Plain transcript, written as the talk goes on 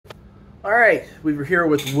All right, we were here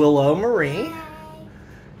with Willow Marie,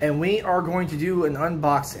 and we are going to do an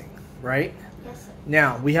unboxing, right? Yes, sir.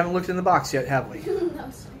 Now, we haven't looked in the box yet, have we?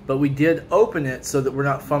 No, sir. But we did open it so that we're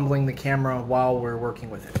not fumbling the camera while we're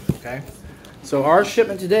working with it, okay? So our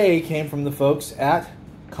shipment today came from the folks at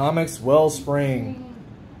ComixWellSpring,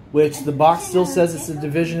 which the box still says it's a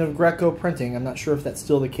division of Greco Printing. I'm not sure if that's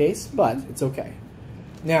still the case, but it's okay.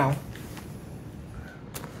 Now,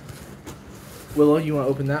 Willow, you want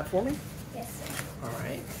to open that for me? Yes, sir.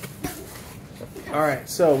 All right,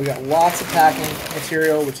 so we got lots of packing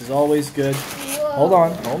material, which is always good. Whoa. Hold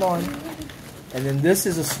on. And then this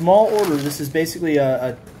is a small order. This is basically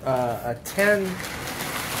a 10.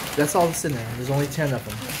 That's all that's in there. There's only 10 of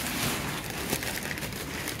them.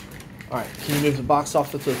 All right, can you move the box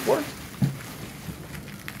off to the floor?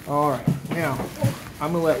 All right, now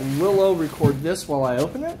I'm gonna let Willow record this while I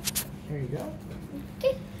open it. Here you go.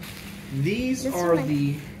 Okay. These This are one.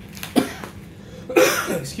 the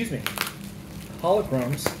excuse me,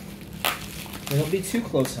 holochromes. They don't be too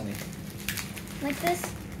close, honey. Like this?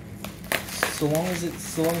 So long as you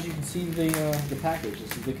can see the package,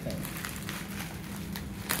 it's a big thing.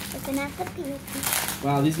 Looking at the piece.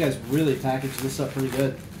 Wow, these guys really packaged this up pretty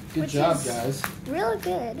good. Good Which job, is guys. Real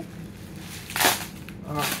good.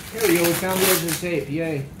 Here we go. We found the edge of the tape.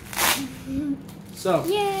 Yay! So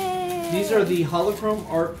Yay! these are the Holochrome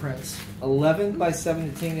Art prints, 11 by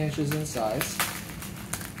 17 inches in size,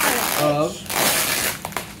 of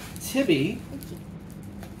Tibbi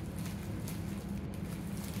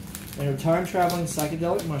and her time-traveling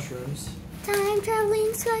psychedelic mushrooms.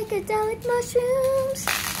 Time-traveling psychedelic mushrooms.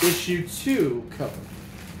 Issue 2 cover.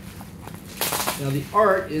 Now the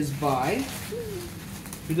art is by,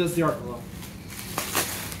 who does the art, Willow?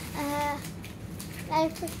 I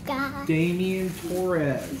forgot. Damien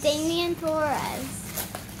Torres. Damien Torres.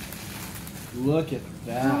 Look at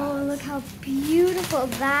that. Oh, look how beautiful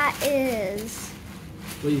that is.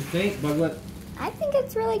 What do you think, Buglet? I think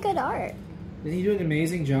it's really good art. Did he do an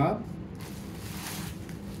amazing job?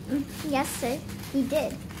 Yes, sir. He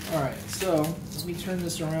did. All right, so let me turn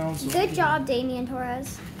this around. So Good job, Damien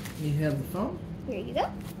Torres. You have the phone. Here you go.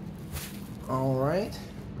 All right.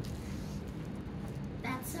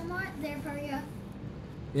 That's some art there for you.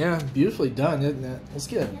 Yeah, beautifully done, isn't it? Let's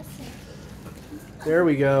get it. Yes, sir. There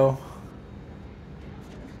we go.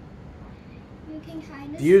 You can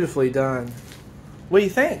kind of. Beautifully done. What do you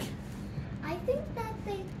think? I think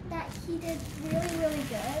that he did really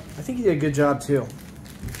good. I think you did a good job too.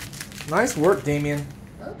 Nice work, Damien.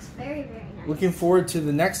 Looks very nice. Looking forward to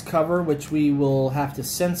the next cover, which we will have to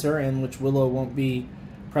censor, and which Willow won't be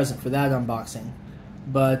present for that unboxing.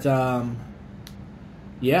 But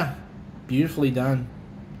yeah, beautifully done.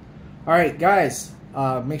 All right, guys,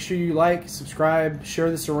 make sure you like, subscribe, share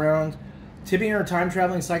this around. Tibbi and her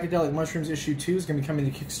time-traveling psychedelic mushrooms issue 2 is going to be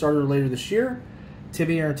coming to Kickstarter later this year.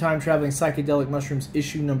 Tibbi and her time-traveling psychedelic mushrooms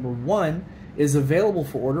issue number 1 is available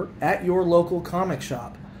for order at your local comic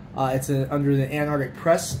shop. It's under the Antarctic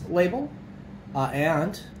Press label,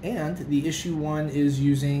 and the issue 1 is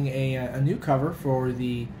using a new cover for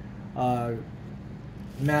the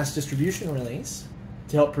mass distribution release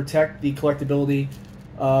to help protect the collectability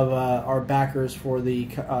of our backers for the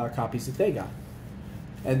copies that they got.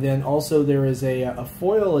 And then also there is a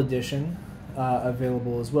foil edition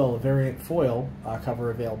available as well, a variant foil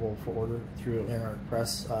cover available for order through Antarctic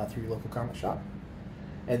Press through your local comic shop.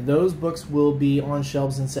 And those books will be on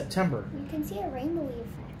shelves in September. You can see a rainbow leaf.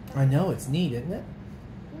 I know, it's neat, isn't it?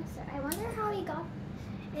 Yes, sir. I wonder how he got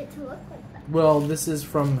it to look like that. Well, this is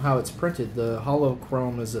from how it's printed. The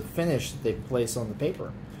holochrome is a finish that they place on the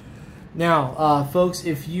paper. Now, folks,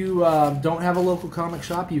 if you don't have a local comic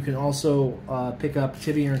shop, you can also pick up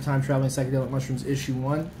Tibbi and her time-traveling psychedelic mushrooms issue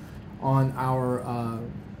 1 on our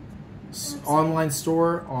online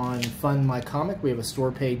store on Fund My Comic. We have a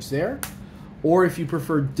store page there. Or if you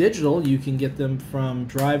prefer digital, you can get them from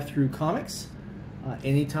Drive-Thru Comics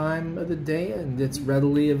any time of the day, and it's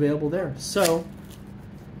readily available there. So,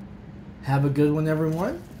 have a good one,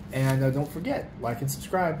 everyone, and don't forget, like and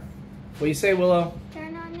subscribe. What do you say, Willow?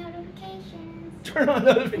 Turn on notifications. Turn on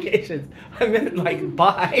notifications. I meant like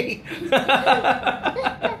bye.